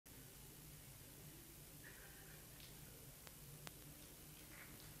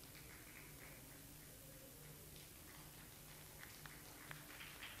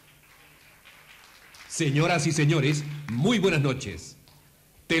Señoras y señores, muy buenas noches.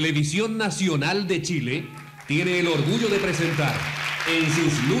 Televisión Nacional de Chile tiene el orgullo de presentar en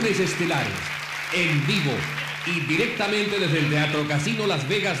sus Lunes Estelares, en vivo y directamente desde el Teatro Casino Las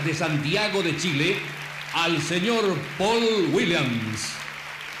Vegas de Santiago de Chile, al señor Paul Williams.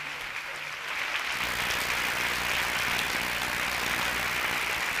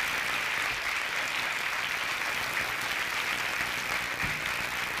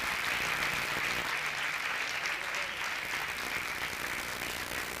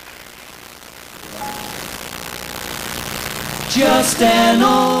 Just an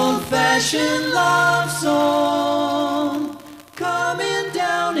old-fashioned love song, coming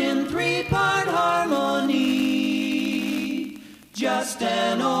down in three-part harmony. Just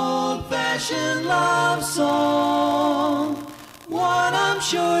an old-fashioned love song, one I'm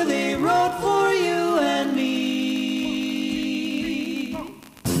sure they wrote for you and me.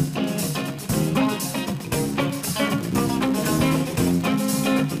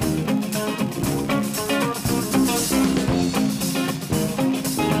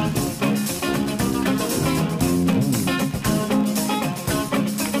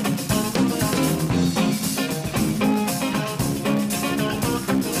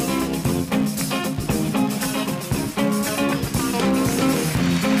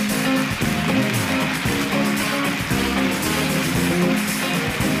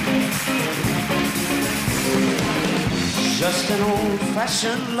 Just an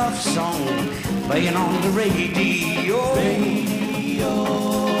old-fashioned love song playing on the radio.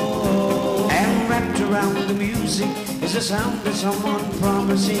 And wrapped around the music is the sound of someone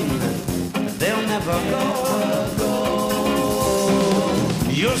promising that they'll never go.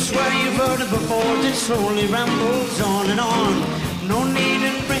 You'll swear you've heard it before, it slowly rambles on and on. No need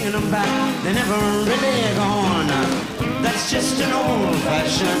in bringing them back, they're never really gone. That's just an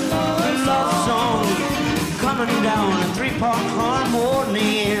old-fashioned love song, coming down in three-part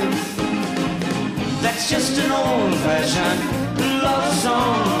harmony. That's just an old-fashioned love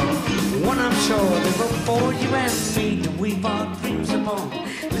song, one I'm sure they wrote for you and me to weave our dreams upon.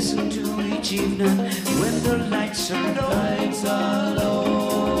 Listen to each evening when the lights are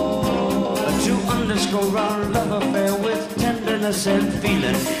low, to underscore our love affair with tenderness and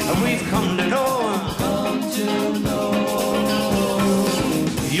feeling we've come to know.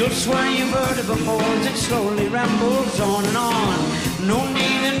 You'll swear you've heard it before, it slowly rambles on and on. No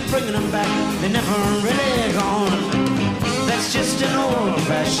need in bringing them back, they're never really gone. That's just an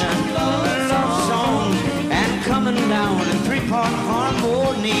old-fashioned love song, and coming down in three-part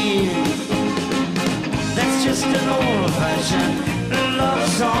harmony. That's just an old-fashioned love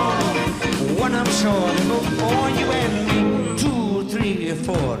song, one I'm sure they wrote for you and me. 2, 3,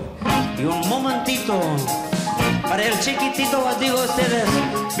 4. Y un momentito para el chiquitito, os digo a ustedes,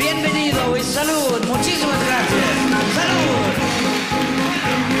 bienvenido y salud, muchísimas gracias, salud.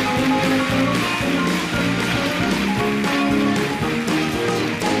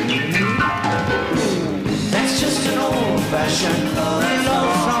 That's just an old-fashioned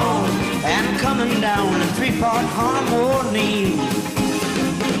love song, and coming down in three-part harmony.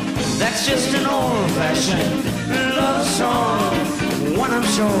 That's just an old-fashioned love song, one I'm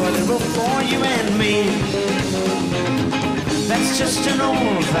sure they wrote for you and me. That's just an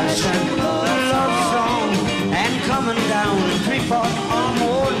old-fashioned love song, and coming down in three-part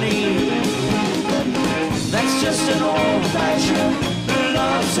harmony. That's just an old-fashioned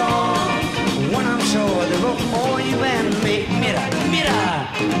love song, one I'm sure they wrote for you and me. Mira, mira.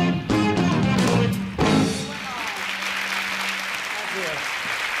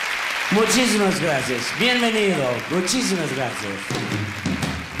 Muchísimas gracias. Bienvenido. Muchísimas gracias.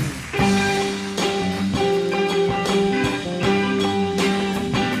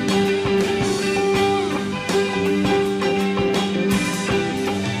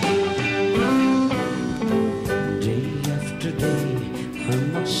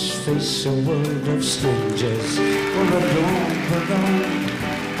 Face a world of strangers for alone.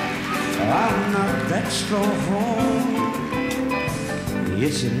 I'm not that strong.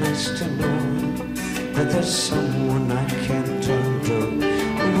 It's nice to know that there's someone I can turn to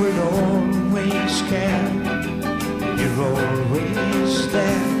who will always care. You're always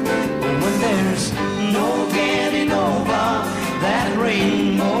there when there's no getting over that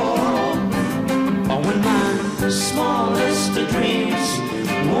rainbow, or when my smallest dreams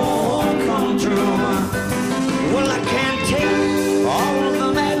won't come true. Well, I can't take all of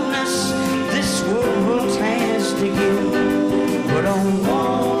the madness this world has to give, but I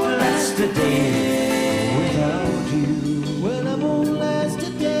won't last a day without you. Well, I won't last a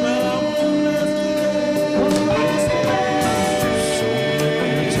day. So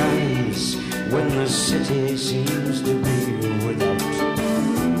many times when the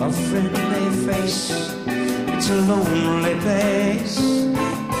a friendly face. It's a lonely place.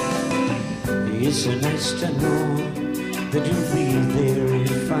 It's nice to know that you'll be there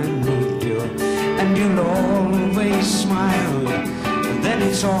if I need you, and you'll always smile. Then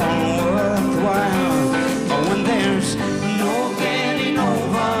it's all worthwhile. But when there's no getting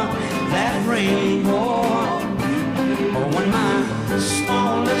over that rainbow, or when my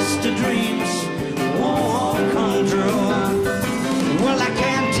smallest dreams won't come true, well, I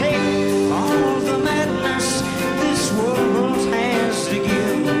can't take all the madness this world has to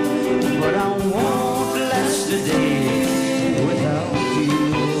give, but I won't last a day without you.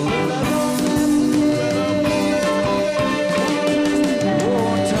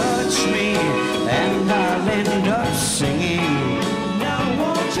 Oh, touch me and I'll end up singing. Now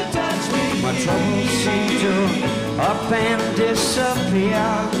won't you touch me? My troubles seem to up and disappear.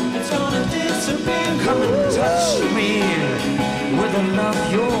 It's gonna disappear. Come and touch me with the love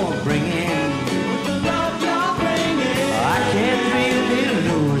you're bringing. With the love you're bringing. I can't really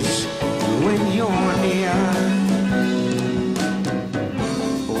lose when you're near.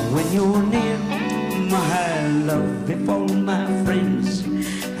 When you're near, my love, if all my friends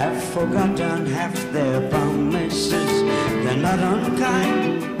have forgotten half their promises, they're not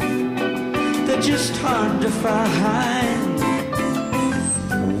unkind, they're just hard to find.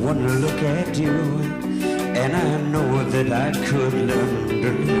 Wanna look at you, and I know that I could learn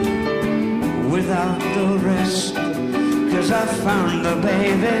to live without the rest, 'cause I found the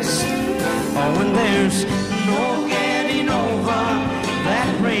babies. Oh, when there's no getting over that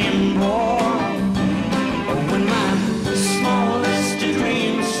rainbow, oh, when my smallest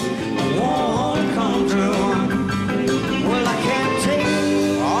dreams won't come true, well, I can't take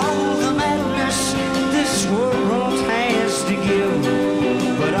all the madness this world has to give,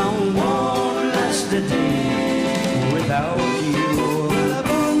 but I won't last a day without you.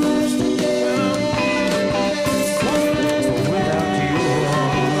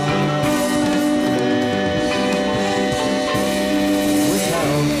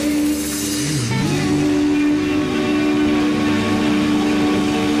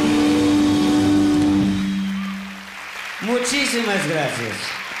 Muchísimas gracias.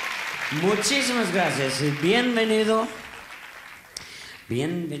 Muchísimas gracias. Bienvenido.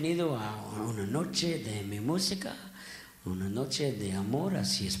 Bienvenido a una noche de mi música, una noche de amor,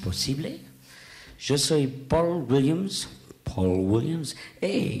 así es posible. Yo soy Paul Williams. Paul Williams.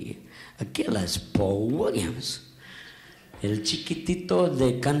 Hey, aquel es Paul Williams, el chiquitito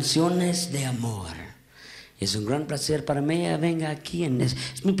de canciones de amor. Es un gran placer para mí. Venga aquí. Es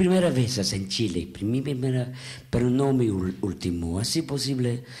mi primera vez en Chile. Mi primera, pero no mi último. Así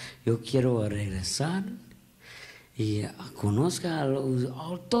posible, yo quiero regresar y conozca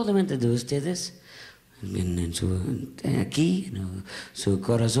totalmente de ustedes aquí, en sus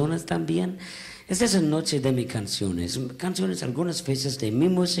corazones también. Esta es la noche de mis canciones. Canciones algunas veces de mi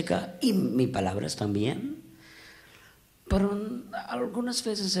música y mis palabras también. Pero algunas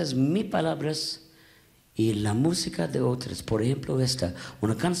veces es mis palabras y la música de otras. Por ejemplo, esta,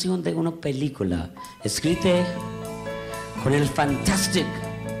 una canción de una película escrita con el fantastic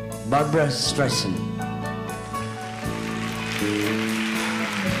Barbra Streisand.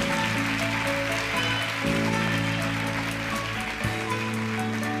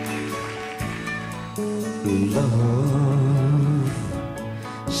 Love,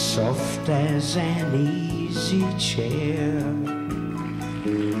 soft as an easy chair.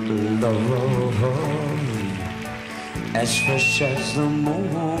 Love, as fresh as the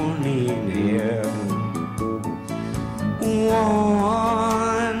morning air. One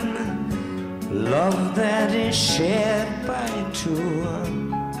love that is shared by two.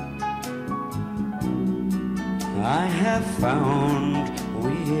 I have found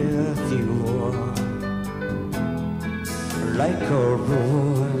with you, like a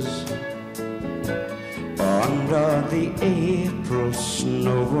rose under the April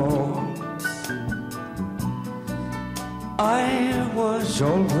snow. I was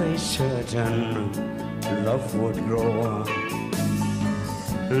always certain love would grow.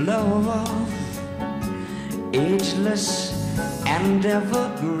 Love, ageless and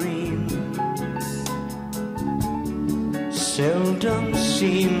evergreen, seldom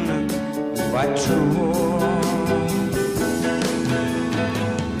seen but true.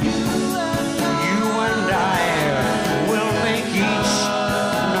 You and I will make each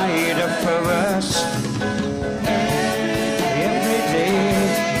night a first, every day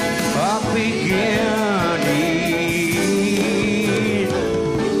a beginning.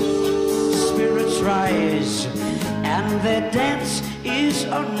 Spirits rise and their dance is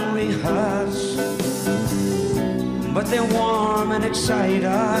unrehearsed, but they warm and excite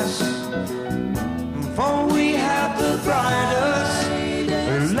us, for we have the brightest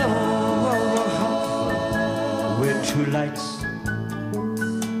love. We're two lights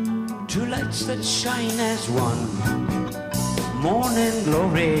that shine as one, morning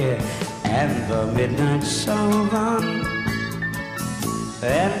glory and the midnight sun.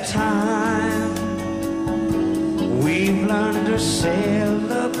 And time we've learned to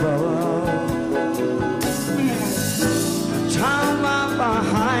sail above. Time out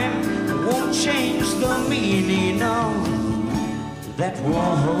behind won't change the meaning of that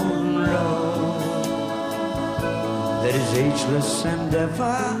warm love that is ageless and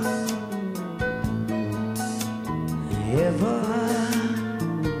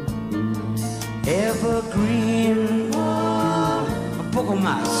evergreen. Un poco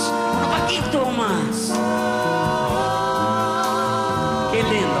más, un poquito más. Qué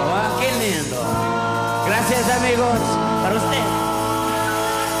lindo, ¿ah? Qué lindo. Gracias, amigos, para usted.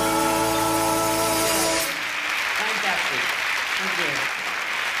 Fantástico. Okay.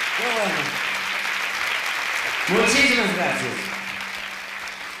 Qué bueno. Muchísimas gracias.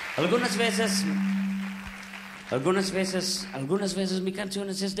 Algunas veces mi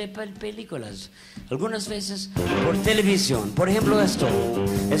canciones es de películas, algunas veces por televisión. Por ejemplo, esto,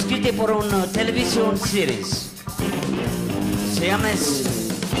 escrito por una televisión series. Se llama El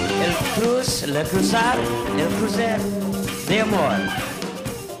Crucer de Amor.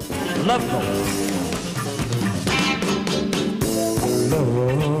 Love Boat.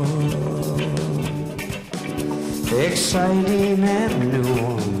 Love, exciting and new.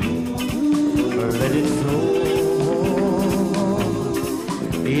 Let it flow.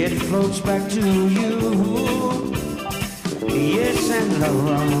 It floats back to you. Yes, and love,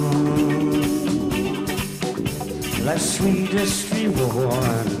 life's sweetest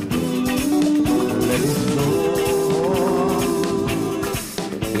reward. Let it flow.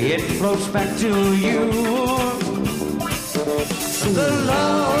 It floats back to you. The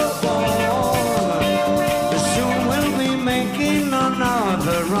love boy, soon we'll be making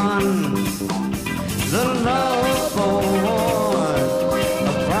another run. The love boy, a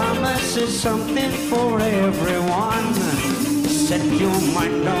promise is something for everyone. Set your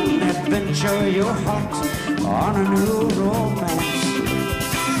mind on adventure, your heart on a new romance.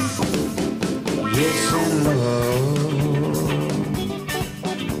 Yes, and love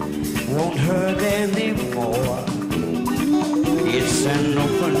won't hurt anymore. It's an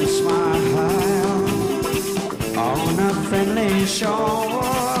open smile on a friendly shore.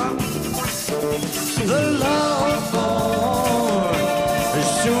 The love boy,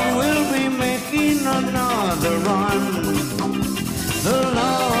 soon we'll be making another run. The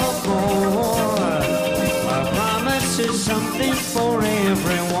love boy, I promise is something for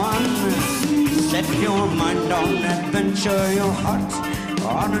everyone. Set your mind on adventure, your heart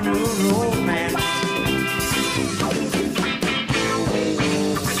on a new romance.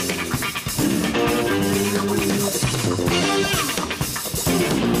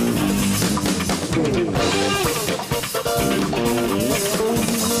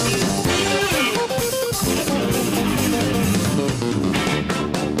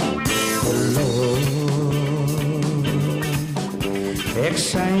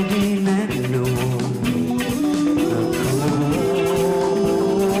 Exciting and new.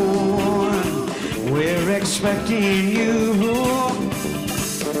 We're expecting you.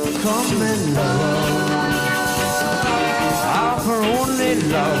 Come and love, our only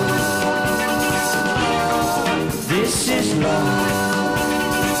love. This is love.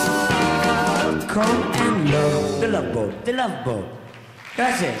 Come and love. The Love Boat, the Love Boat.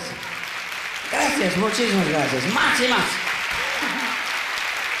 Gracias. Gracias, muchísimas gracias. Más y más.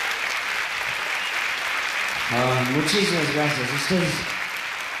 Muchísimas gracias.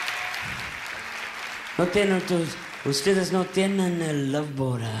 Ustedes no tienen el Love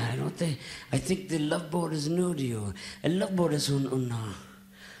Boat. I think the Love Boat is new to you. El Love Boat es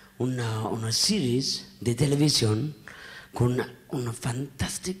una series de televisión con una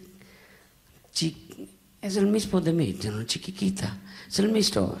fantástica es el mismo de mí, una chiquita. Es el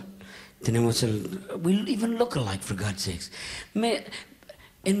mismo. Tenemos we even look alike, for God's sakes.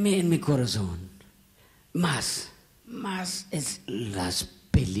 En mi corazón. Más es las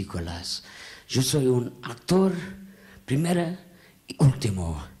películas. Yo soy un actor, primero y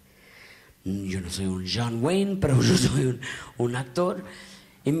último. Yo no soy un John Wayne, pero yo soy un actor.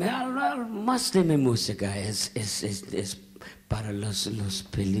 Y me habla más de mi música, es para las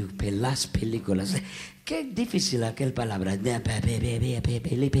películas. Qué difícil aquella palabra,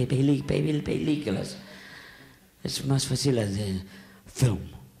 películas. Es más fácil de film.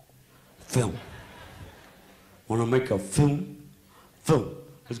 wanna make a film,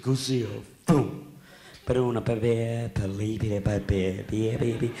 let's go see a film. Pero una película.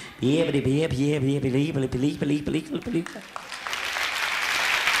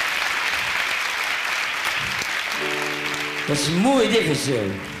 Es muy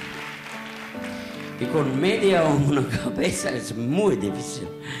difícil. Y con media o una cabeza es muy difícil.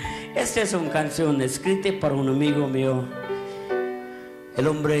 Esta es una canción escrita por un amigo mío, el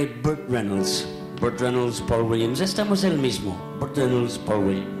hombre Burt Reynolds. Burt Reynolds, Paul Williams. Estamos el mismo. Burt Reynolds, Paul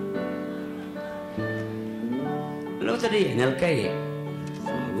Williams. El otro día en el calle,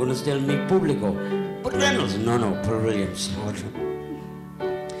 algunos de mi público, Burt Reynolds. No, Paul Williams.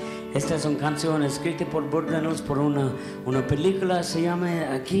 Esta es una canción escrita por Burt Reynolds por una película, se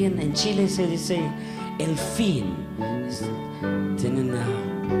llama, aquí en Chile se dice El Fin. Tienen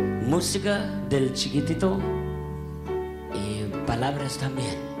música del chiquitito y palabras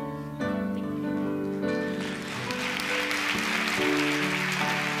también.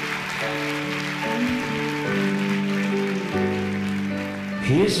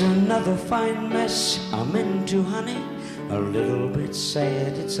 Here's another fine mess I'm into, honey. A little bit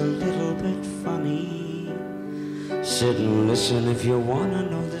sad, it's a little bit funny. Sit and listen if you wanna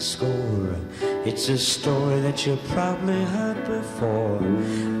know the score. It's a story that you probably heard before.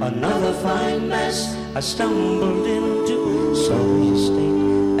 Another fine mess I stumbled into. Sorry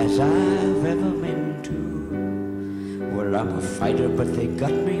state as I've ever been to. Well, I'm a fighter, but they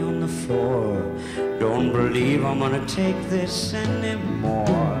got me on the floor. Don't believe I'm gonna take this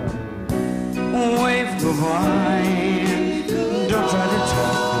anymore. Wave goodbye. Don't try to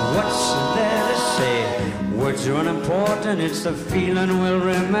talk, what's there to say? Words are unimportant, it's the feeling we'll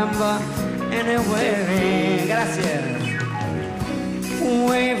remember anyway. Gracias.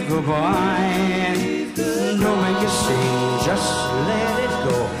 Wave goodbye. Don't make it sing, just let it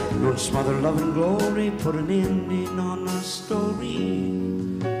go. Don't smother love and glory, put an ending on a story.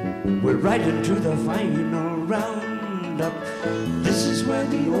 We're right into the final roundup. This is where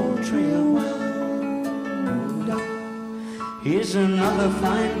the old trail wound up. Here's another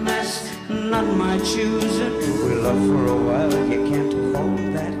fine mess, not my choosing. We loved for a while, you can't call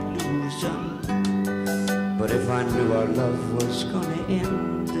that losing. But if I knew our love was gonna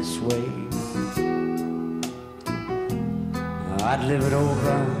end this way, I'd live it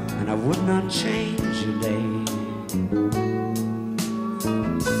over and I would not change a day.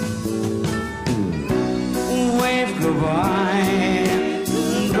 Wave goodbye,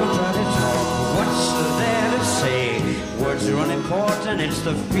 don't try to talk, what's there to say? Words are unimportant, it's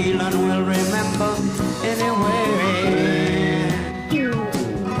the feeling we'll remember anyway.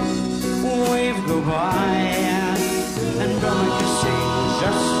 Wave goodbye, and don't make you sing,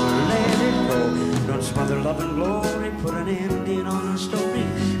 just let it go. Don't smother love and glory, put an ending on a story.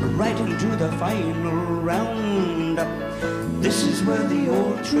 Right into the final roundup. This is where the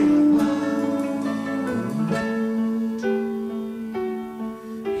old trail wound up.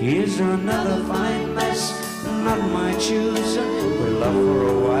 Here's another fine mess, not my choosing. We love for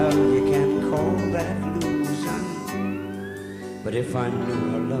a while, you can't call that losing. But if I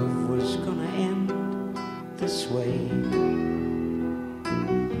knew our love was gonna end this way,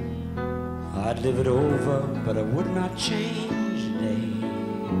 I'd live it over, but I would not change a day.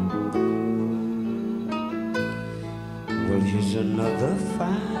 Well, here's another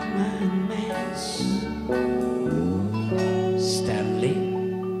fine mess. Stanley.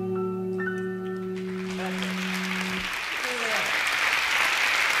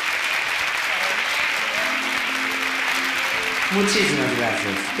 Muchísimas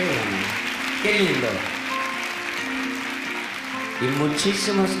gracias. Qué bueno. Qué lindo.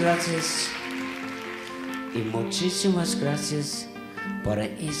 Y muchísimas gracias por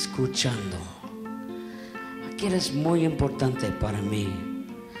escuchando. Aquí eres muy importante para mí.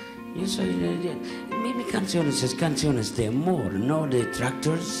 Yo soy mi canciones es canciones de amor, no de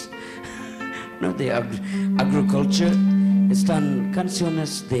tractors, no de agriculture. Están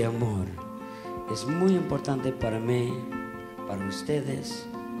canciones de amor. Es muy importante para mí, para ustedes,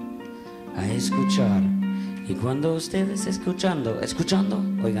 a escuchar. Y cuando ustedes escuchando,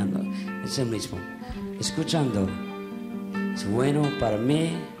 oigando, es el mismo. Escuchando, es bueno para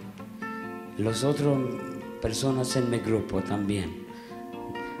mí, los otros personas en mi grupo también.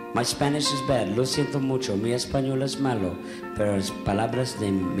 My Spanish is bad, lo siento mucho, mi español es malo, pero es palabras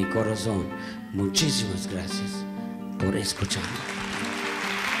de mi corazón. Muchísimas gracias por escuchar.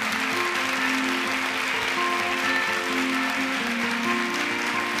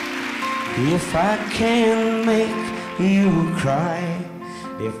 If I can make you cry,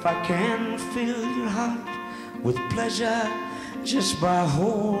 if I can fill your heart with pleasure just by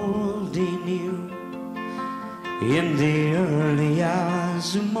holding you, in the early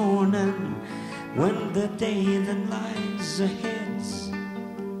hours of morning, when the day that lies ahead's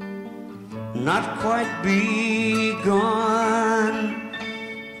not quite begun.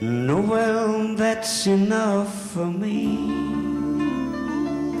 No, well, that's enough for me.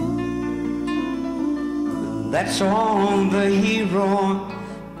 That's all the hero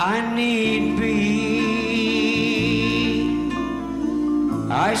I need be.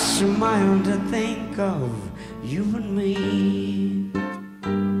 I smile to think of you and me,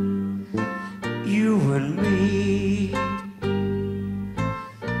 you and me,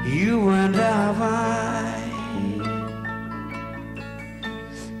 you and I,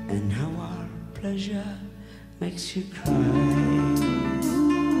 and how our pleasure makes you cry.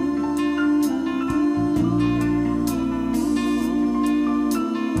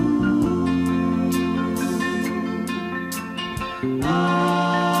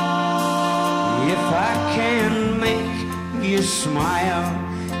 Smile,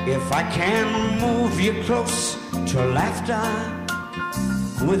 if I can move you close to laughter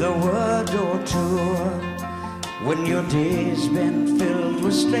with a word or two, when your day's been filled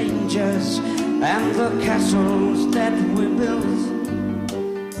with strangers and the castles that we built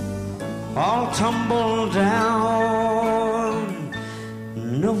all tumble down.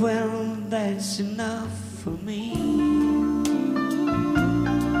 No, well, that's enough for me.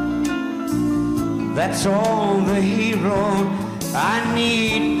 That's all the hero I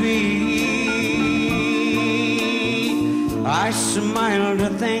need be. I smile to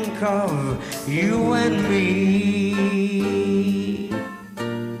think of you and me,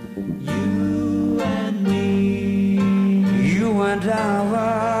 you and me, you and I,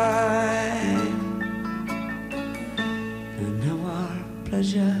 and how our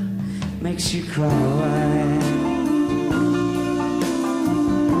pleasure makes you cry.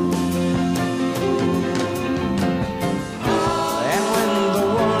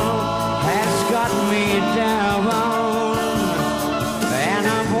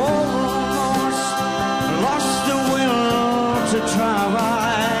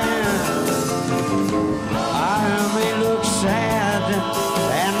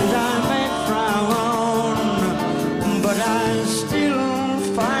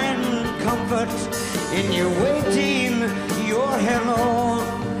 In your waiting, your hello,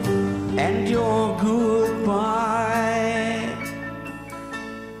 and your goodbye,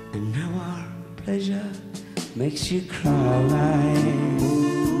 and now our pleasure makes you cry.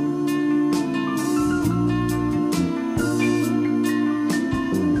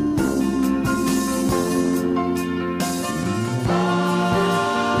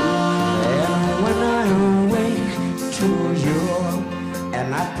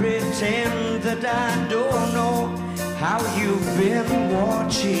 Pretend that I don't know how you've been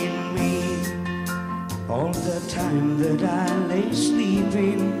watching me all the time that I lay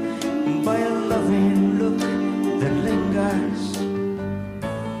sleeping by a loving look that lingers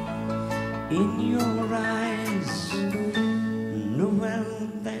in your eyes. No, well,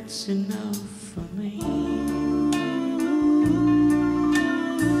 that's enough for me.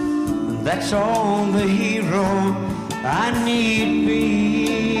 That's all the hero I need be.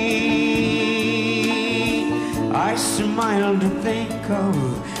 I smile to think of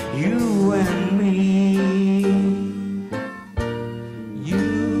you and me,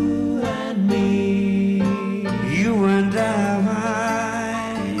 you and me, you and I,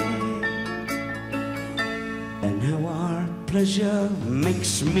 and how our pleasure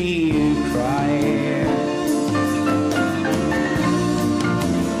makes me cry.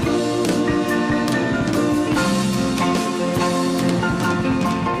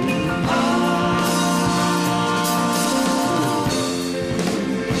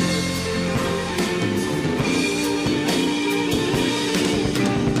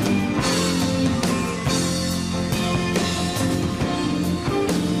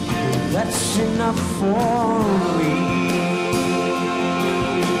 That's enough for me.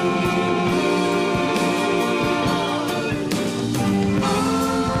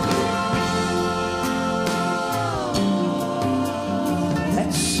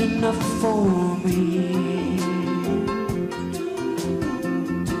 That's enough for me.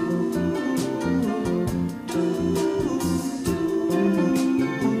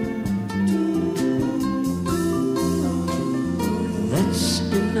 That's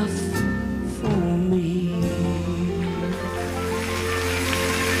enough.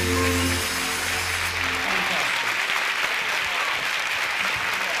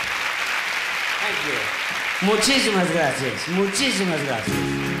 Muchísimas gracias, muchísimas gracias.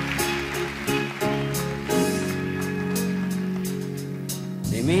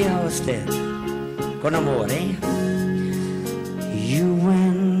 De mí a usted. con amore. You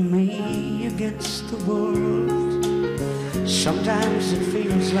and me against the world. Sometimes it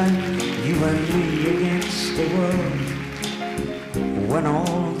feels like you and me against the world. When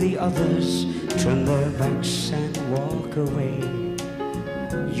all the others turn their backs and walk away,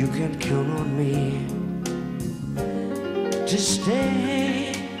 you can count on me to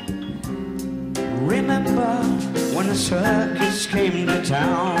stay. Remember when the circus came to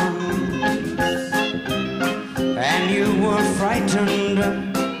town and you were frightened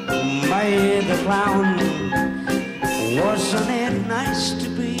by the clown? Wasn't it nice to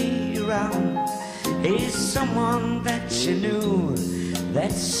be around? Is someone that you knew,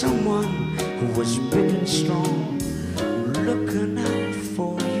 that someone who was big and strong, looking out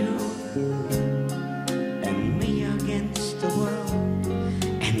for you and me against the world.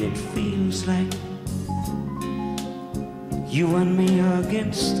 And it feels like you and me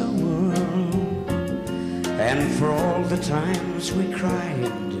against the world. And for all the times we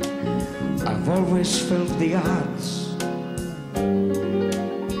cried, I've always felt the odds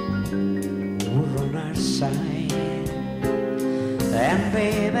were on our side. And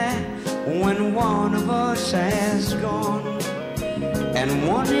baby, when one of us has gone and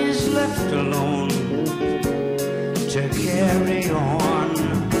one is left alone to carry on,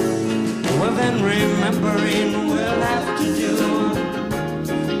 well then remembering we'll have to do,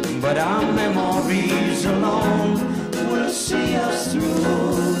 but our memories alone will see us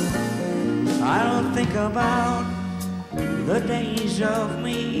through. I'll think about the days of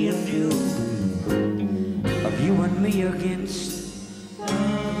me and you, of you and me against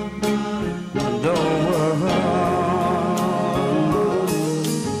the world.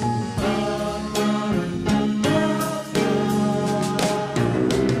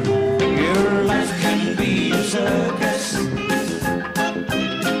 Your life can be a circus.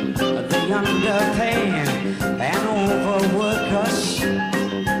 They underpay and overwork us,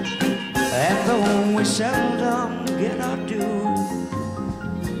 and though we seldom get our due,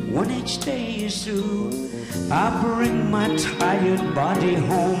 when each day is through, I bring my tired body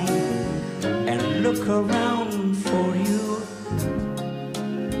home and look around for you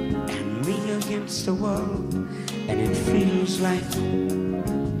and me against the world. And it feels like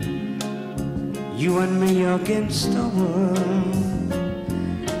you and me against the world.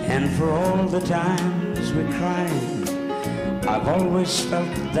 And for all the times we cried, I've always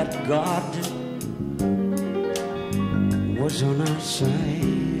felt that God was on our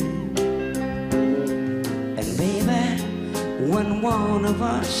side. And baby, when one of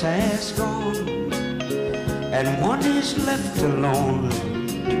us has gone and one is left alone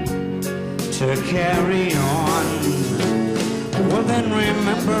to carry on, well then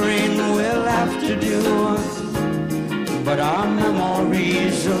remembering we'll have to do, but our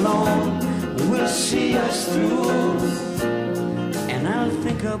memories alone will see us through. And I'll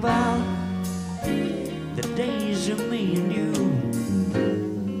think about the days of me and you,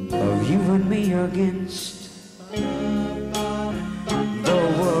 of you and me against the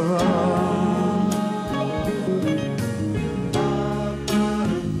world.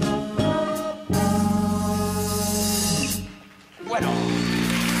 Bueno,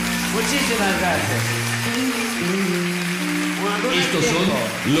 muchísimas gracias. Estos son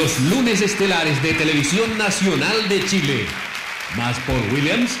los lunes estelares de Televisión Nacional de Chile. Más Paul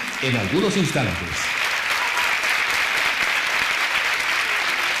Williams en algunos instantes.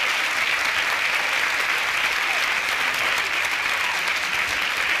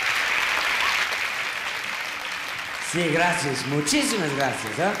 Sí, gracias, muchísimas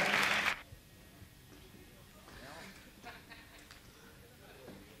gracias. ¿Eh?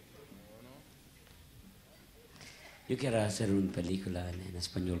 Yo quiero hacer una película en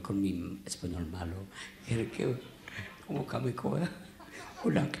español con mi español malo. ¿Cómo camicoa?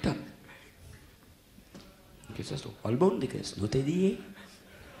 Un acta. ¿Qué es esto? Albóndigas, no te dije.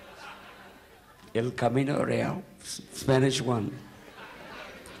 El Camino Real, Spanish One.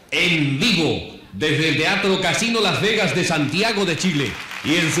 En vivo, desde el Teatro Casino Las Vegas de Santiago de Chile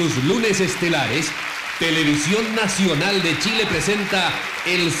y en sus lunes estelares, Televisión Nacional de Chile presenta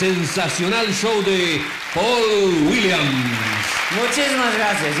el sensacional show de Paul Williams. Muchísimas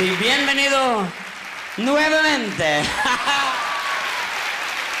gracias y bienvenido nuevamente.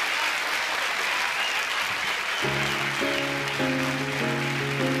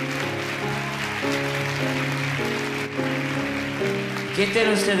 ¿Qué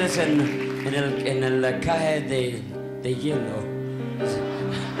tienen ustedes en la caja de hielo?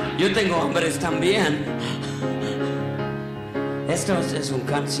 Yo tengo hombres también. Esto es una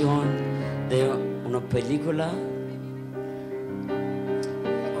canción de una película.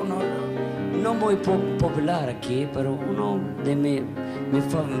 no muy popular aquí, pero uno de mi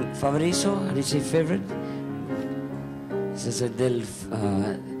favorito, how do you say favorite? Es el del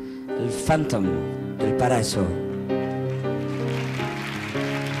el Phantom, del Paraíso.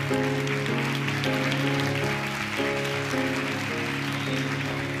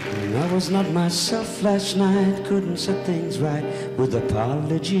 I was not myself last night, couldn't set things right with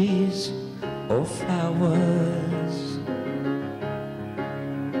apologies or flowers.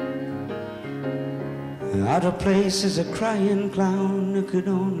 Out of place is a crying clown who could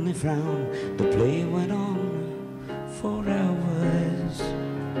only frown. The play went on for hours.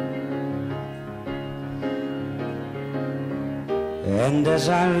 And as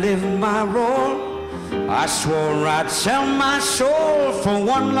I lived my role, I swore I'd sell my soul for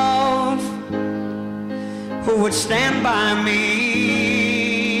one love who would stand by me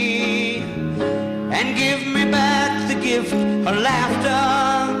and give me back the gift of laughter.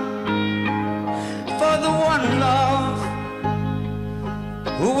 For the one love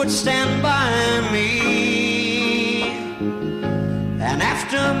who would stand by me. And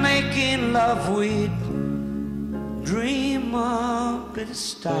after making love we'd dream up in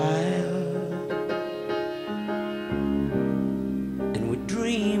style.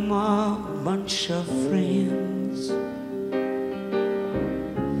 Dream a bunch of friends,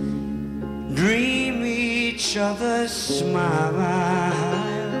 dream each other's smile,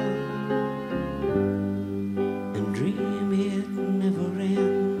 and dream it never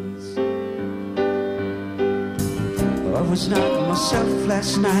ends. I was not myself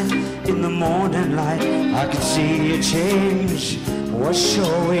last night. In the morning light I could see a change was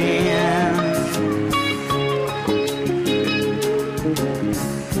showing.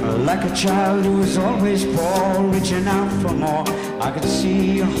 Like a child who was always poor, reaching out for more, I could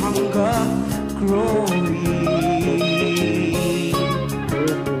see your hunger growing.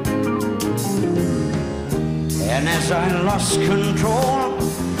 And as I lost control,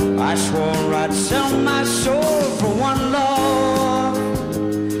 I swore I'd sell my soul for one love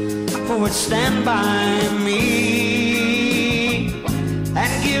who would stand by me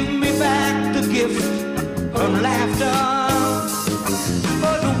and give me back the gift of laughter.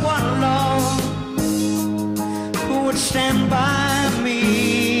 Stand by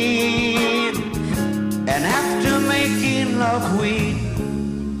me. And after making love we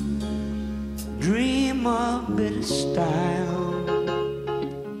dream a bit of style,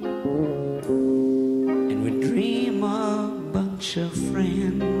 and we dream a bunch of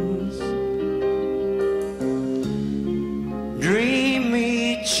friends, dream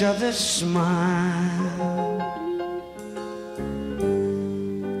each other's smile,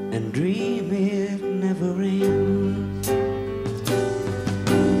 and dream it never ends.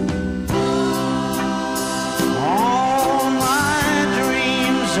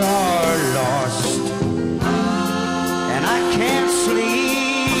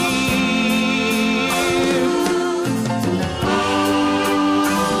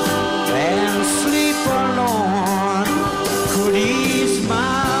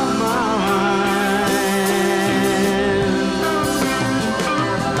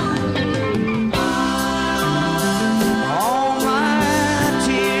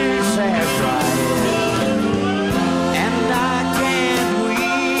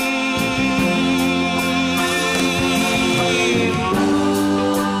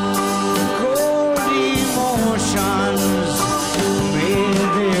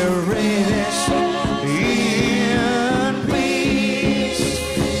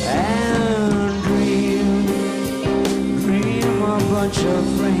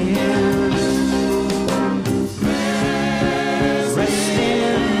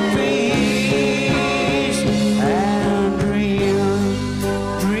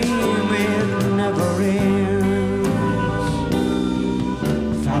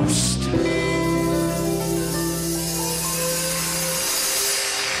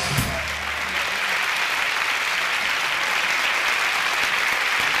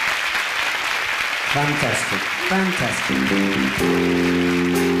 Fantastic, fantastic.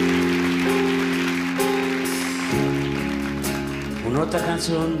 Una otra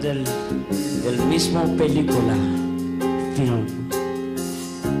canción del mismo película, film.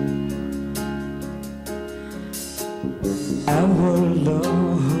 Our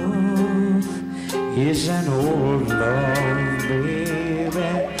love is an old love, baby.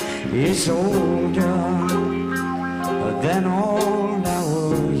 It's older than all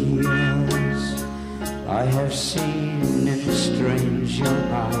our years. I have seen in strange your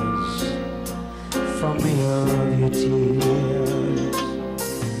eyes, familiar tears.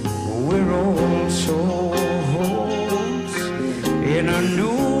 We're all souls in a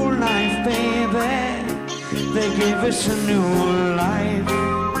new life, baby. give us a new life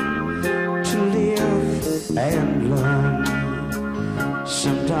to live and learn.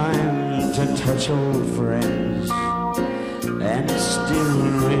 Sometimes to touch old friends and still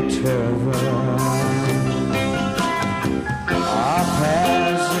return. Our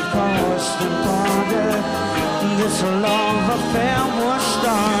paths have crossed the border. This love affair was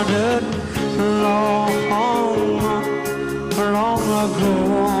started long ago.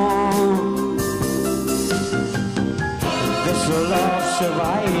 This love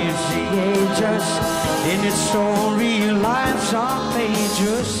survives the ages. In its story, lives are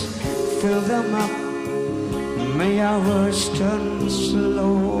pages. Fill them up, may ours turn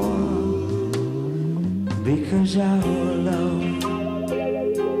slower. Because our love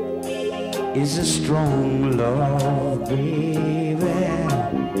is a strong love, baby.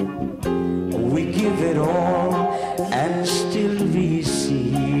 We give it all and still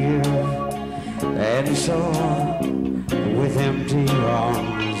receive. And so, with empty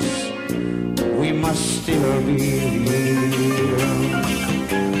arms, we must still be here.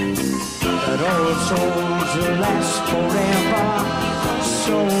 That all souls will last forever,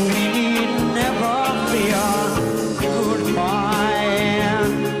 so we need never fear. Goodbye,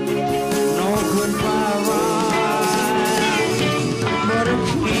 no goodbye ride, but a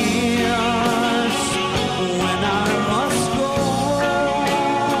kiss when I must go.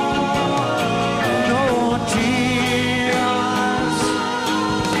 No tears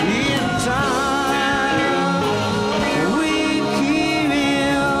in time, we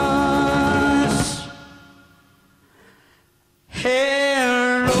kiss.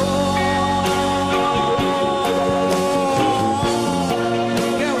 Hello.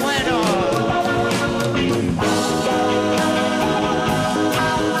 Qué bueno.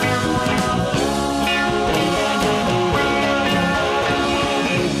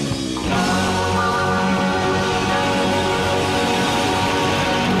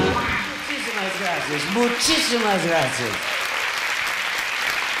 Muchísimas gracias, muchísimas gracias.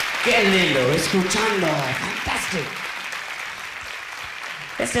 Qué lindo escucharlo, fantástico.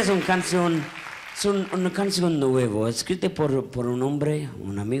 Esta es una canción nueva, escrita por un hombre,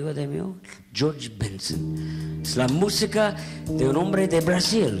 un amigo de mí, George Benson. Es la música de un hombre de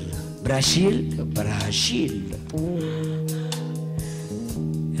Brasil. Brasil.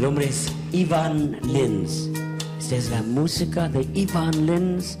 El hombre es Ivan Lins. Esta es la música de Ivan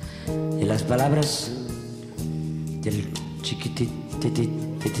Lins y las palabras del chiquitito.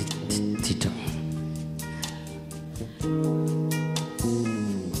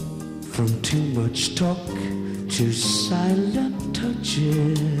 From too much talk to silent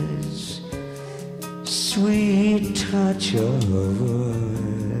touches, sweet touch of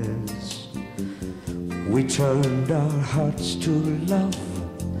words. We turned our hearts to love,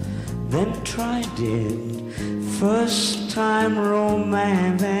 then tried it, first time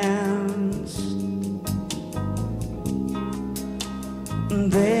romance.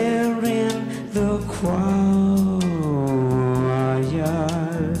 There in the choir,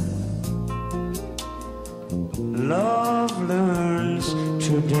 love learns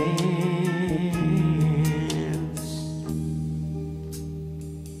to dance.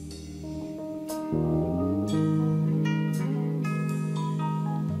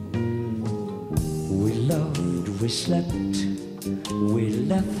 We loved, we slept, we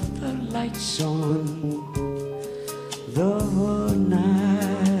left the lights on. The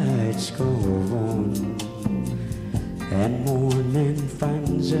nights go on, and morning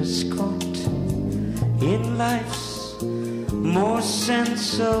finds us caught in life's more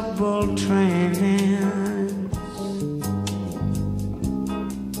sensible trance.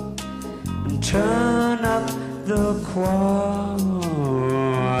 Turn up the choir,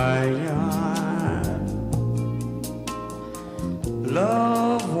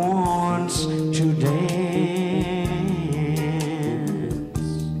 love wants to dance.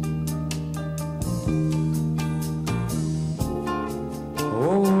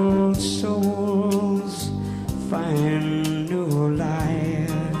 Old souls find new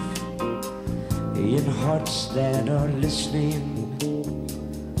life in hearts that are listening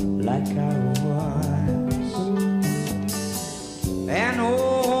like ours, and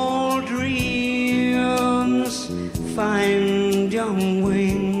old dreams find young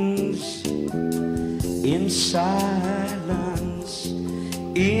wings in silence,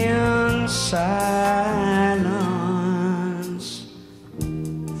 in silence.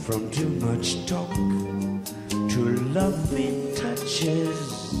 From too much talk to loving touches,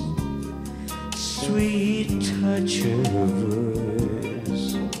 sweet touches.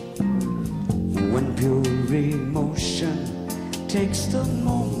 When pure emotion takes the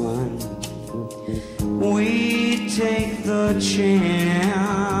moment, we take the chance,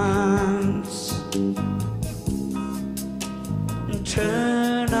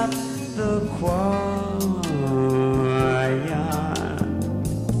 turn up the choir.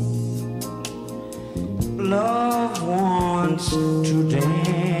 Love wants to dance.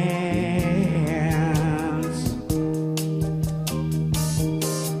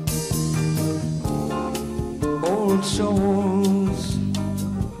 Old souls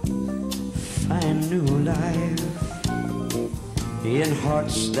find new life in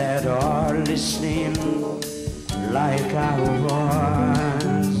hearts that are listening like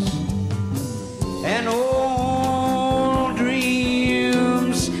ours, and old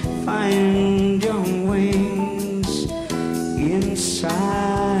dreams find young wings in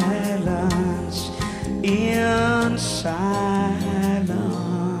silence, in silence.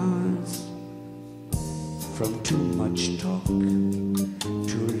 From too much talk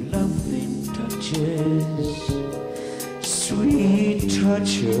to loving touches, sweet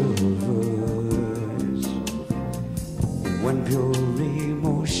touches. When pure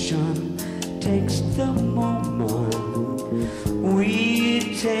emotion takes the moment,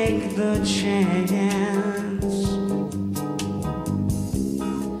 we take the chance,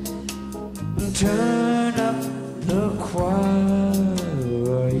 turn up the choir.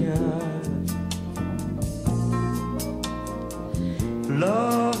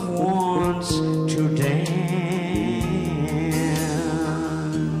 Love wants to dance.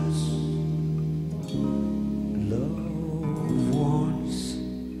 Love wants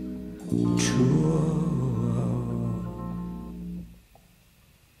to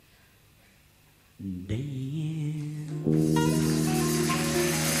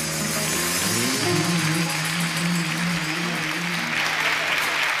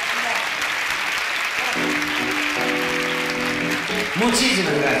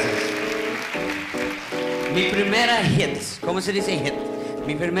Muchísimas gracias. Mi primera hit, ¿cómo se dice hit?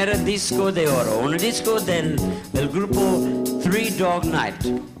 Mi primer disco de oro, un disco del grupo Three Dog Night,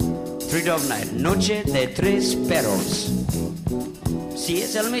 Noche de Tres Perros. Sí,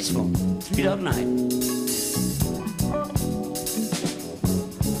 es el mismo, Three Dog Night.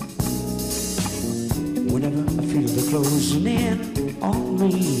 Whenever I feel the closing in on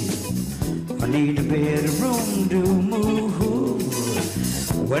me, I need a bedroom to move.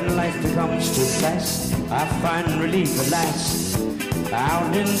 When life becomes too fast, I find relief at last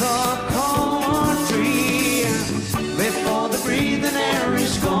out in the country. Before the breathing air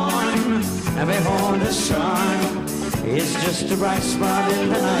is gone, and before the sun is just a bright spot in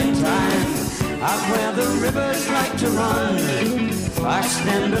the nighttime, out where the rivers like to run, I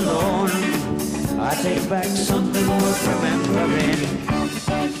stand alone. I take back something worth remembering.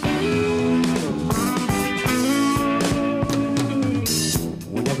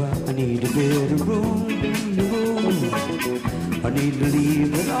 I need a better room, I need to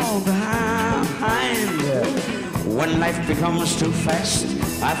leave it all behind. When life becomes too fast,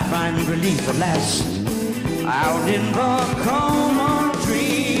 I find relief at last out in the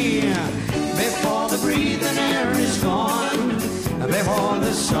country. Before the breathing air is gone, before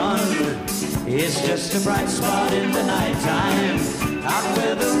the sun is just a bright spot in the nighttime, out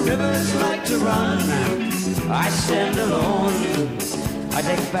where the rivers like to run, I stand alone. I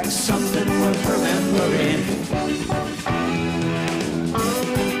take back something worth remembering.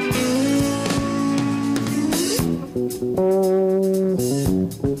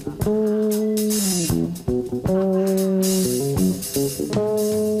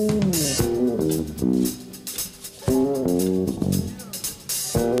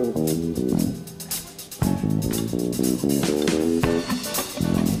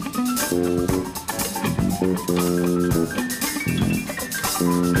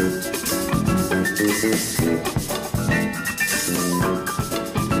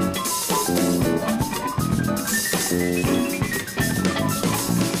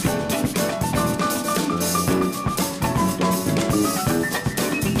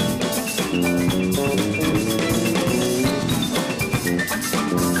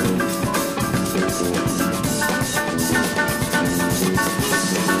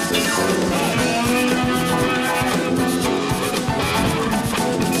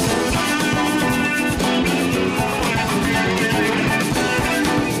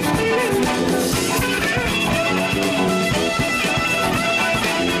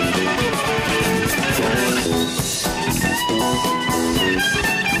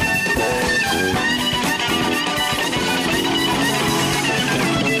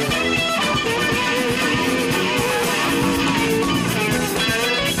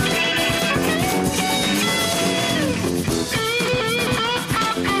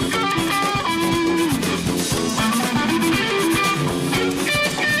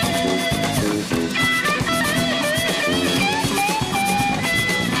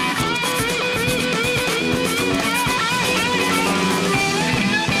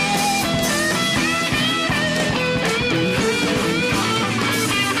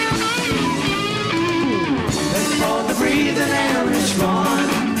 is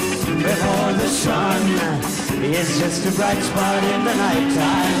gone, before the sun is just a bright spot in the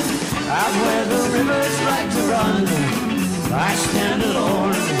nighttime. Out where the rivers like to run, I stand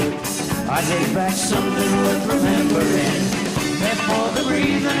alone. I take back something worth remembering. Before the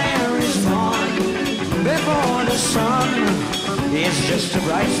breathing air is gone, before the sun is just a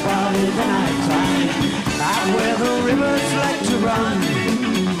bright spot in the nighttime. Out where the rivers like to run,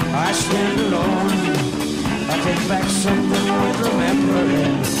 I stand alone. I take back something worth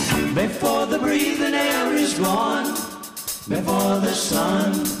remembering. Before the breathing air is gone, before the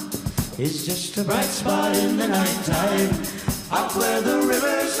sun is just a bright spot in the nighttime. Out where the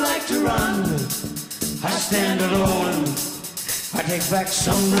rivers like to run, I stand alone. I take back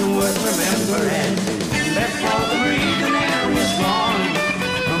something worth remembering. Before the breathing air is gone,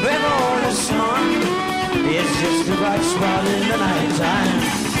 before the sun is just a bright spot in the nighttime.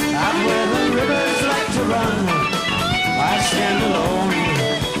 Out where the rivers like to run, I stand alone.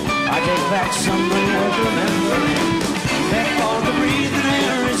 I take back something worth remembering. Before the breathing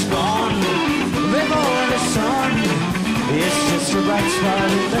air is gone, before the sun is just a bright spot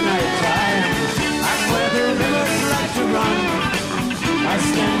in the nighttime. Out where the rivers like to run, I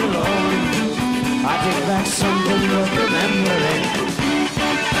stand alone. I take back something worth remembering.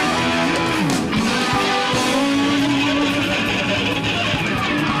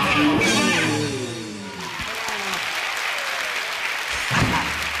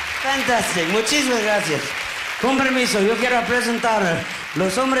 Fantástico, muchísimas gracias. Con permiso, yo quiero presentar a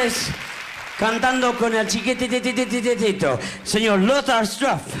los hombres cantando con el chiquitititititito. Señor Lothar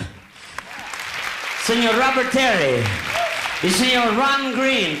Struff, señor Robert Terry y señor Ron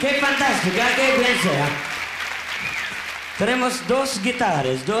Green. ¡Qué fantástico! ¡Qué bien sea! Tenemos dos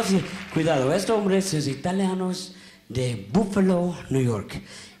guitarras, Cuidado, estos hombres son italianos de Buffalo, New York.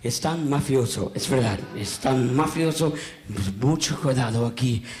 Están mafiosos, es verdad, están mafiosos. Mucho cuidado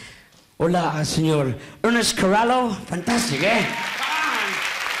aquí. Hola, señor Ernest Corallo, fantástico, ¿eh?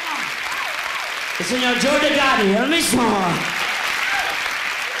 El señor Joe DeGatti, el mismo.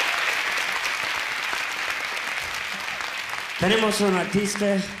 Tenemos un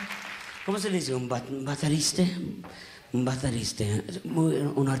artista, ¿cómo se dice? Un baterista. Un baterista,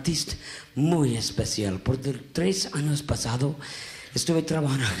 un artista muy especial. Por 3 años pasados estuve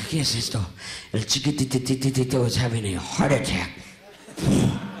trabajando. ¿Qué es esto? El chiquititititito is having a heart attack.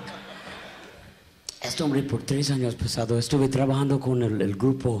 Este hombre por 3 años pasados estuve trabajando con el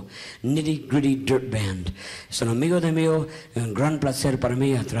grupo Nitty Gritty Dirt Band. Es un amigo de mí, un gran placer para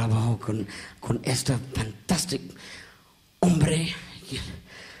mí trabajar con este fantástico hombre.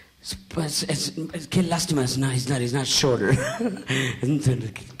 Pues qué lástima, he's not shorter.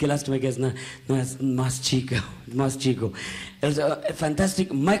 Qué lástima que no es más chico. El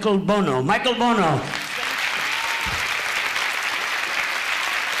fantástico Michael Bono.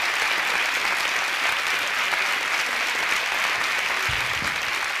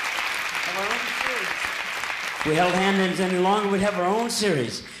 We held hands any longer, we'd have our own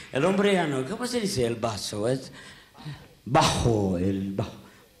series. El hombre, ¿cómo se dice el bajo? Es bajo,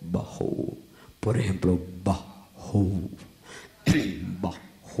 bajo. Por ejemplo, bajo.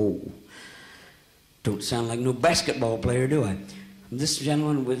 Bajo. Don't sound like no basketball player, do I? This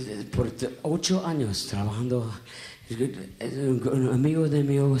gentleman, por 8 años trabajando, es un amigo de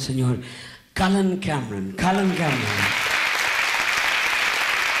mi señor, Colin Cameron.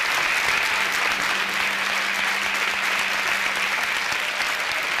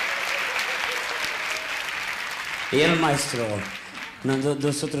 Y el maestro,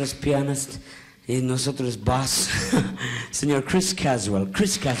 nosotros pianistas y nosotros bass, señor Chris Caswell.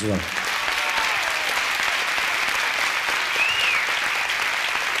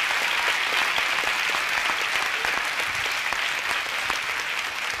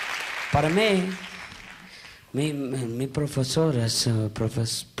 Para mí, mi profesoras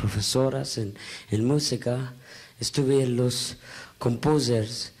en música, estuve los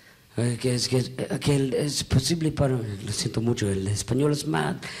composers. Que es posible para... Lo siento mucho, el español es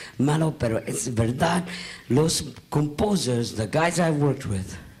malo, pero es verdad. Los composers, the guys I've worked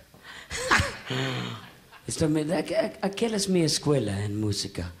with. Aquella es mi escuela en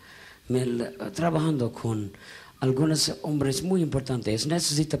música. Trabajando con algunos hombres muy importantes.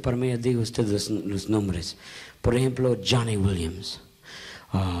 Necesita para mí, digo ustedes los nombres. Por ejemplo, Johnny Williams,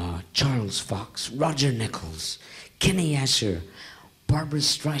 Charles Fox, Roger Nichols, Kenny Asher, Barbara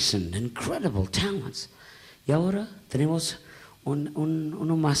Streisand, incredible talents. Y ahora tenemos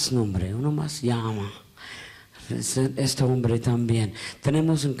uno más llama. Este hombre también.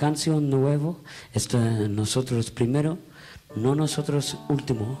 Tenemos una canción nueva, nosotros primero, no nosotros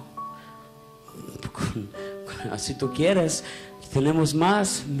último. si tú quieres, tenemos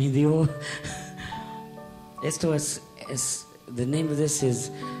más, mi Dios. Esto es, the name of this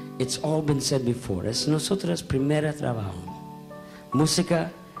is, it's all been said before. Es nosotros primer trabajo.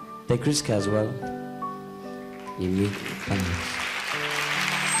 Música de Chris Caswell y mi familia.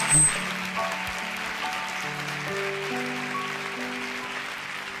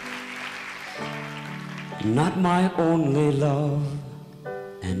 Not my only love,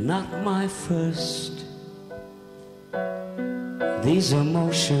 and not my first. These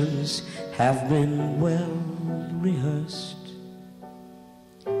emotions have been well rehearsed.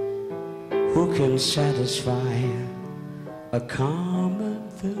 Who can satisfy a common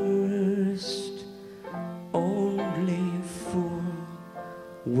thirst? Only a fool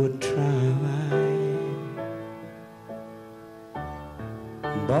would try.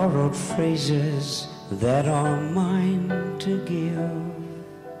 Borrowed phrases that are mine to give,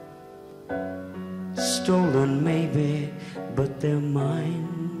 stolen maybe, but they're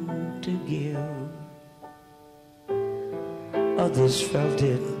mine to give. Others felt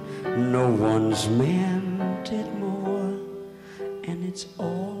it, no one's meant it more, and it's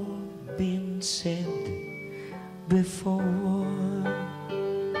all been said before.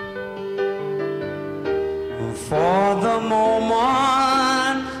 For the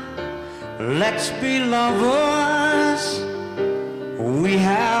moment, let's be lovers. We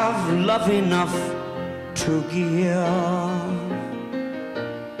have love enough to give.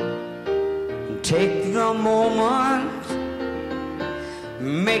 Take the moment,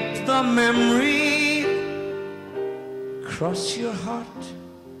 make the memory, cross your heart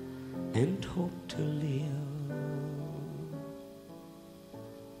and hope to live.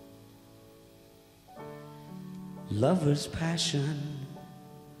 Lover's passion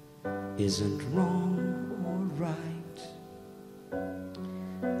isn't wrong or right.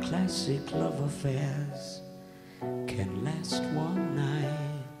 Classic love affairs can last one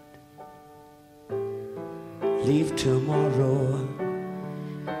night. Leave tomorrow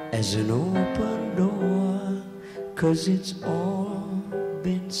as an open door, 'cause it's all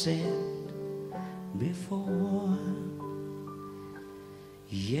been said before.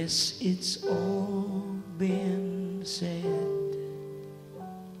 Yes, it's all been said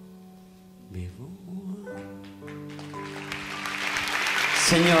before.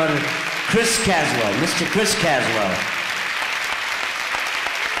 Señor Chris Caswell, Mr. Chris Caswell.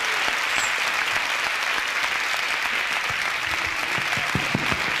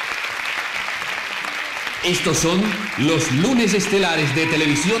 Estos son los Lunes Estelares de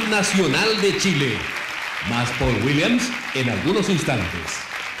Televisión Nacional de Chile. Más Paul Williams en algunos instantes.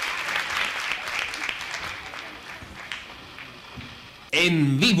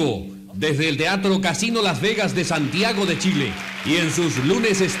 En vivo, desde el Teatro Casino Las Vegas de Santiago de Chile y en sus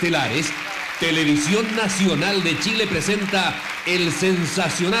Lunes Estelares, Televisión Nacional de Chile presenta el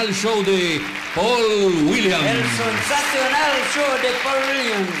sensacional show de Paul Williams. El sensacional show de Paul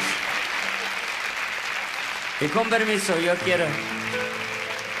Williams. Y con permiso, yo quiero...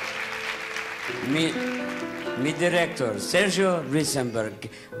 Mi director, Sergio Risenberg,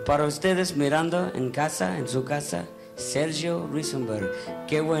 para ustedes mirando en casa, en su casa, Sergio Risenberg.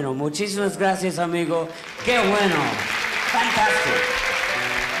 Qué bueno, muchísimas gracias, amigo. Qué bueno, fantástico.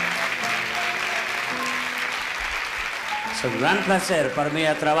 Es un gran placer para mí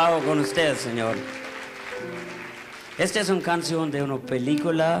trabajar con usted, señor. Esta es una canción de una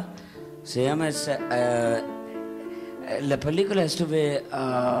película, se llama... la película estuve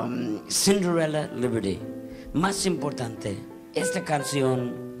Cinderella Liberty. Más importante, esta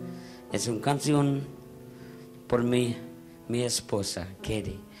canción es una canción por mi esposa,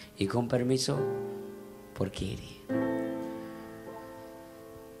 Katie. Y con permiso, por Katie.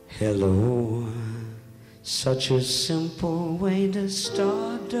 Hello, such a simple way to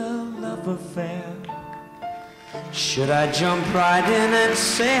start a love affair. Should I jump right in and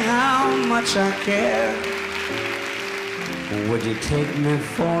say how much I care? Would you take me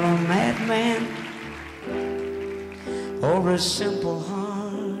for a madman or a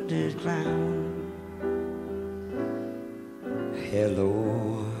simple-hearted clown?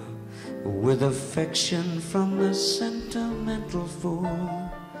 Hello, with affection from a sentimental fool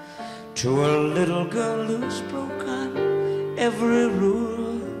to a little girl who's broken every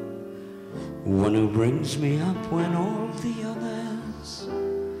rule, one who brings me up when all the others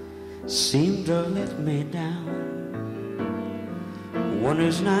seem to let me down. One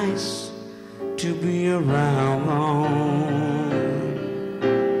who's nice to be around.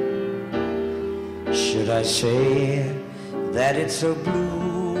 Should I say that it's a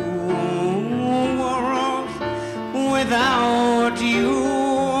blue world without you?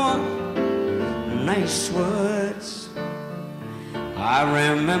 Nice word I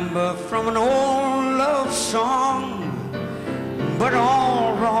remember from an old love song, but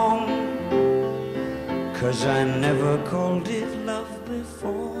all wrong, 'cause I never called it love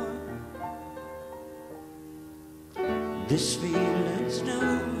before. This feeling's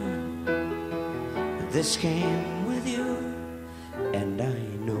new, this came with you, and I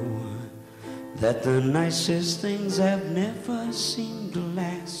know that the nicest things have never seemed to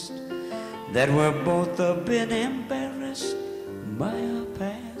last, that we're both a bit embarrassed by our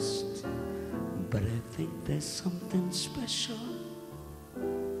past. But I think there's something special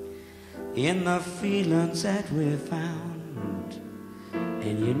in the feelings that we found,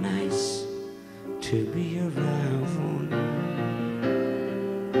 and you're nice to be around,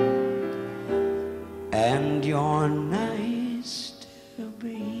 and you're nice to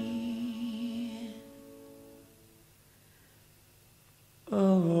be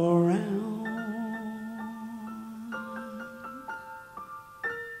around.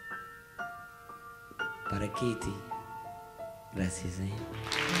 Para Kitty, gracias.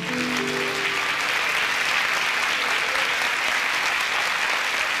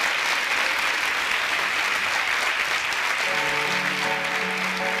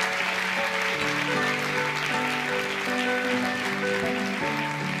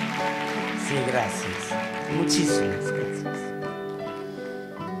 Sí, gracias. Muchísimas gracias.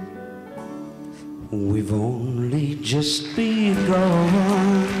 We've only just begun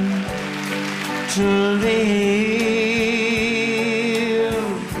to live,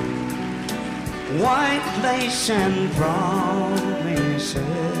 white lace and promises,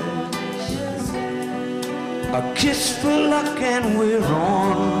 a kiss for luck and we're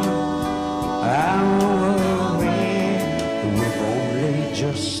on our way. We've only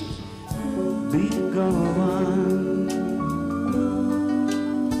just begun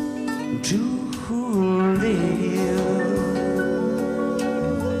to live.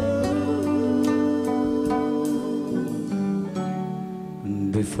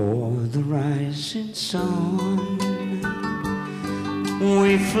 Before the rising sun,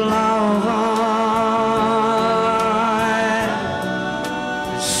 we fly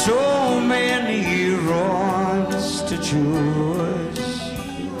so many roads to choose.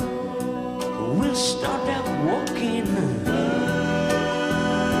 We'll start out walking,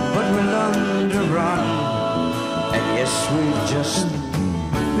 but we'll learn to run, and yes, we've just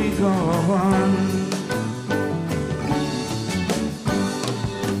begun.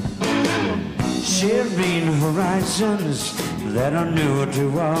 Sharing horizons that are new to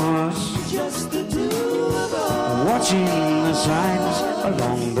us, Just the two of us. watching the signs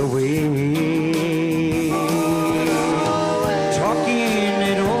along the way, talking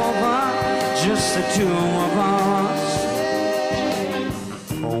it over, just the two of us,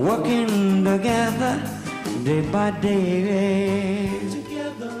 working together day by day,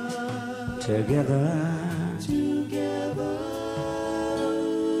 together.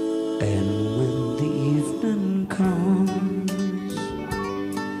 And when the evening comes,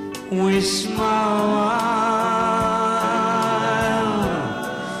 we smile,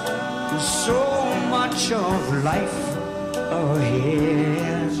 so much of life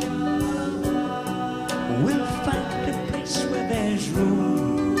ahead. We'll find a place where there's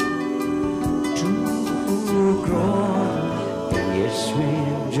room to grow, and yes,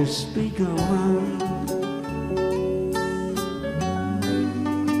 we've just begun.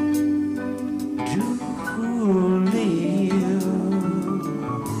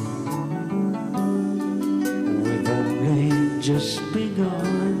 Just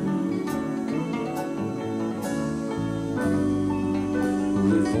begun.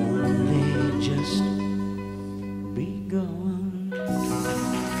 We've only just begun.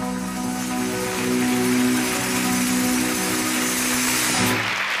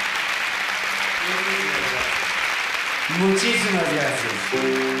 Muchísimas gracias.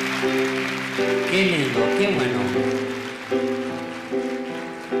 Qué lindo, qué bueno.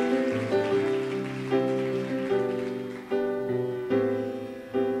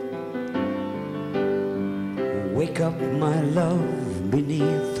 Wake up, my love,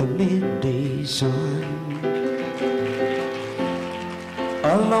 beneath the midday sun.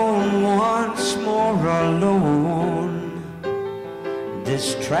 Alone, once more alone.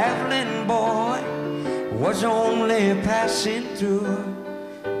 This traveling boy was only passing through,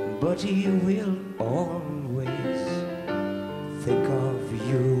 but he will always think of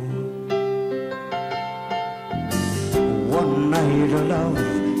you. One night of love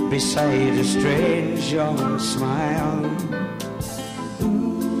beside a strange young smile,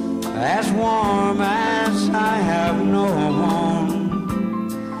 as warm as I have known,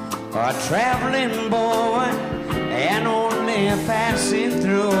 a traveling boy and only they're passing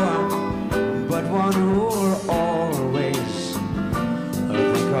through, but one who'll always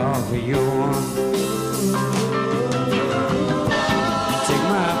think of you. Take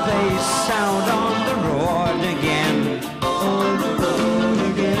my place out on the road again.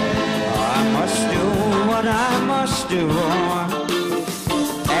 I must do what I must do.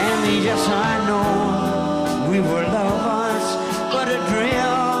 And yes, I know we were lovers, but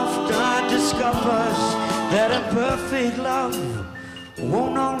adrift I discovers that a perfect love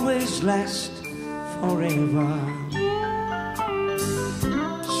won't always last forever.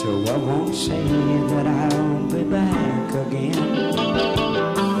 So I won't say that I'll be back again,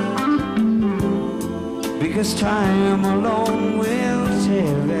 because time alone will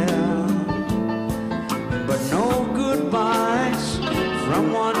tell. But no goodbyes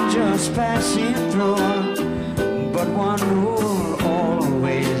from one just passing through, but one who'll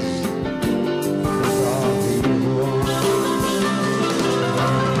always think of you.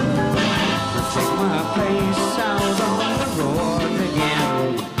 Take my place out on the road again.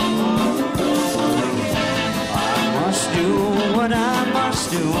 I must do what I must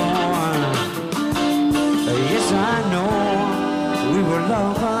do. Yes, I know we were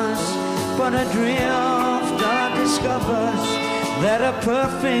lovers, but adrift I discovers that a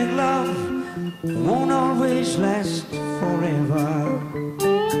perfect love won't always last forever.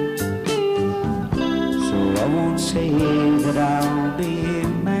 So I won't say that I'll be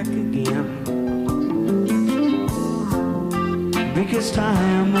back again, because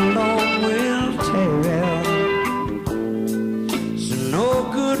time alone will tell. So no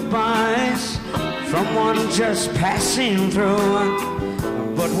goodbyes from one just passing through,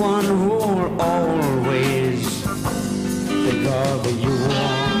 but one who'll always think of you.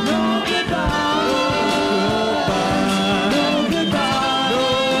 No goodbye, no goodbye, no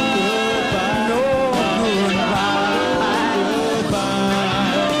goodbye, no goodbye,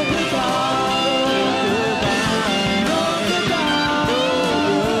 no goodbye, no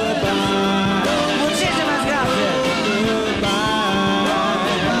goodbye. Muchísimas gracias.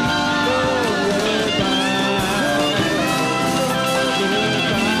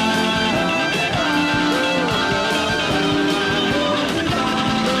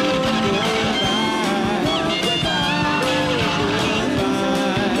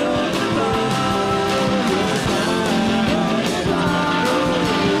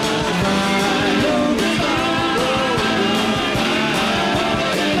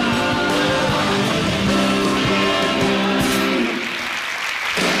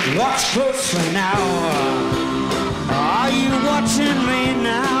 Watch closely now. Are you watching me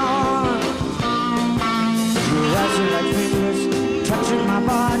now? Your eyes are like fingers touching my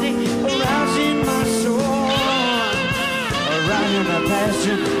body, arousing my soul, arousing my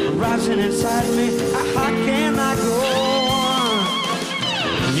passion, rising inside me. How can I go?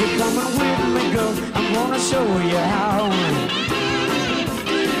 You're coming with me, girl. I'm gonna show you how.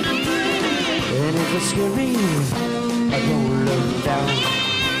 And if it's scary, I won't look down.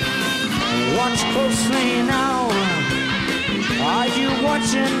 Watch closely now. Are you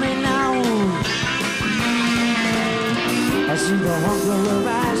watching me now? I see the hunger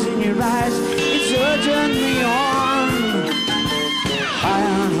arise in your eyes. It's urging me on.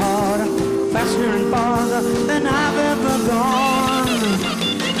 Higher and harder, faster and farther than I've ever gone.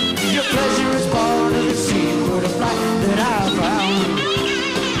 Your pleasure is part of the secret of life that I found.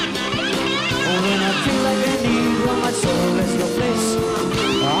 Oh, when I feel like I need one, my soul has no place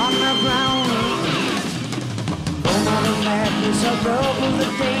on the ground. Oh, not the madness of love or the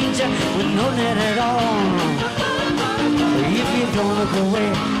danger with no net at all. If you don't look away,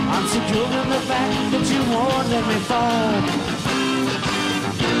 I'm secure in the fact that you won't let me fall.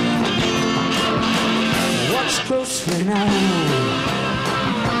 Watch closely now.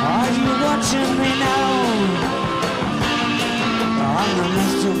 Are you watching me now? I'm the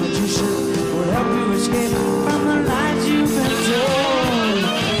master magician, will help you escape from the lies you've been told.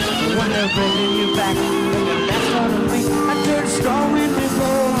 When they're bringing you back, like the best out of me, I turn strong in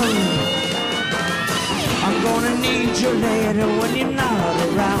before. I'm gonna need you later when you're not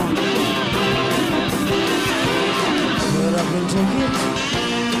around. But I can take it,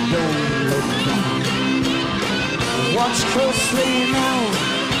 don't look down. Watch closely now.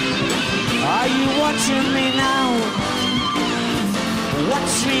 Are you watching me now?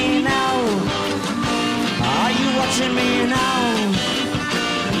 Watch me now. Are you watching me now?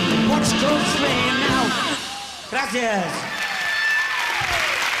 Watch closely now. Gracias.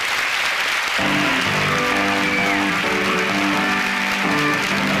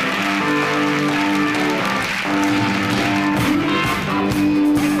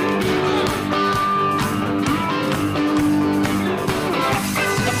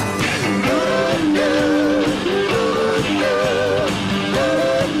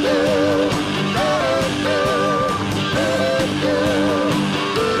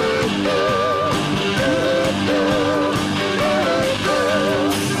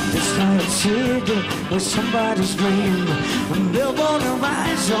 with somebody's dream. Billboard and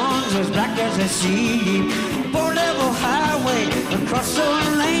ride songs as black as the sea. Four-level highway across the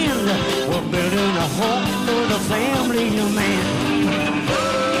land. We're building a home for the family of man.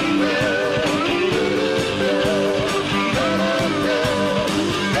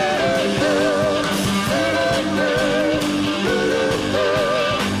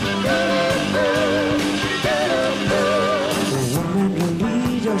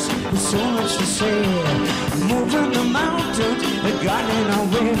 So much to say, moving the mountains, guiding our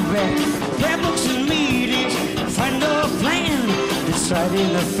way back. Prayer books and meetings, find a plan,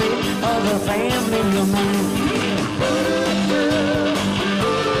 deciding the fate of the family of man.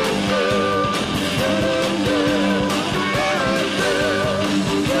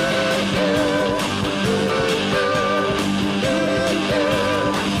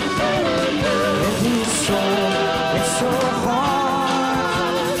 It's so hard.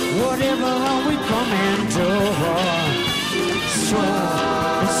 Whatever are we coming to?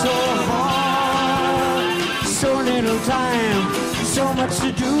 It's so hard, so little time, so much to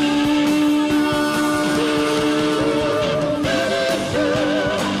do.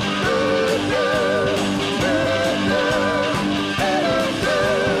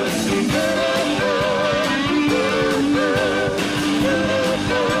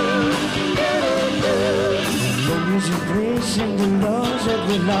 The music plays and the laws that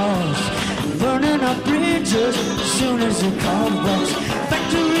we lost. Burning up bridges as soon as the car walks.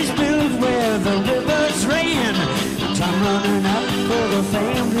 Factories built where the rivers ran. Time running out for the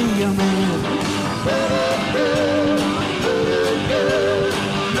family of man.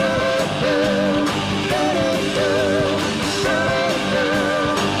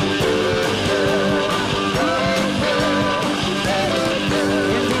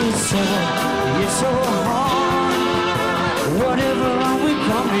 It's so hard. Whatever are we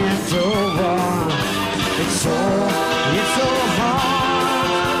coming to? It's so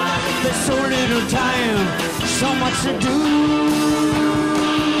hard. There's so little time, so much to do.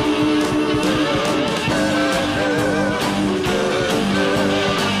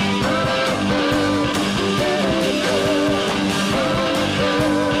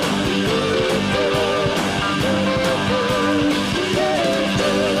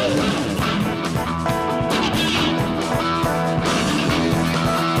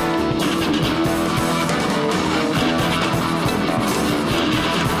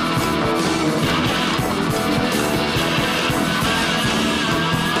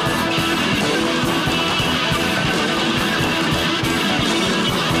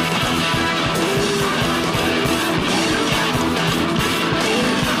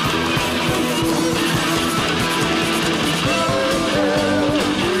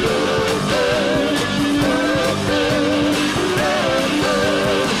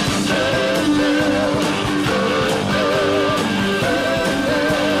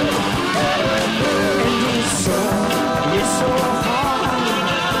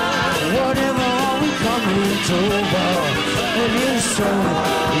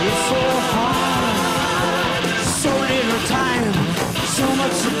 It's so hard, so little time, so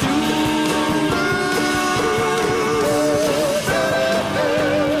much to do.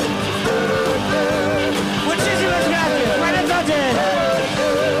 Muchísimas gracias, buenas noches.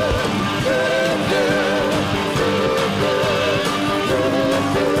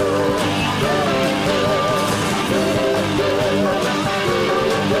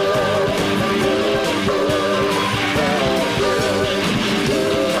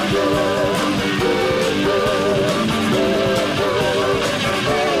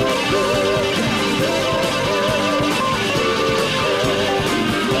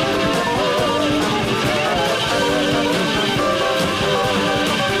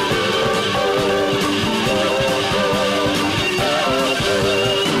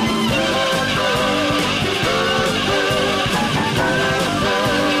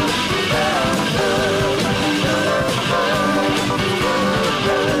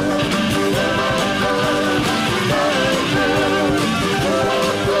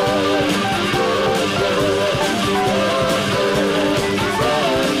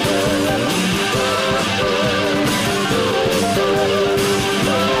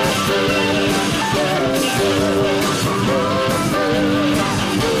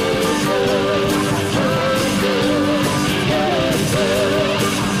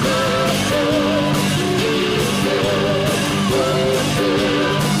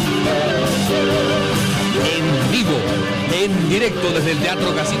 Directo desde el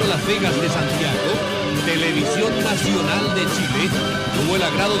Teatro Casino Las Vegas de Santiago, Televisión Nacional de Chile tuvo el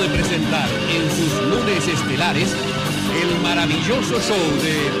agrado de presentar en sus Lunes Estelares el maravilloso show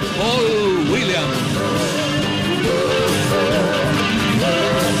de Paul Williams.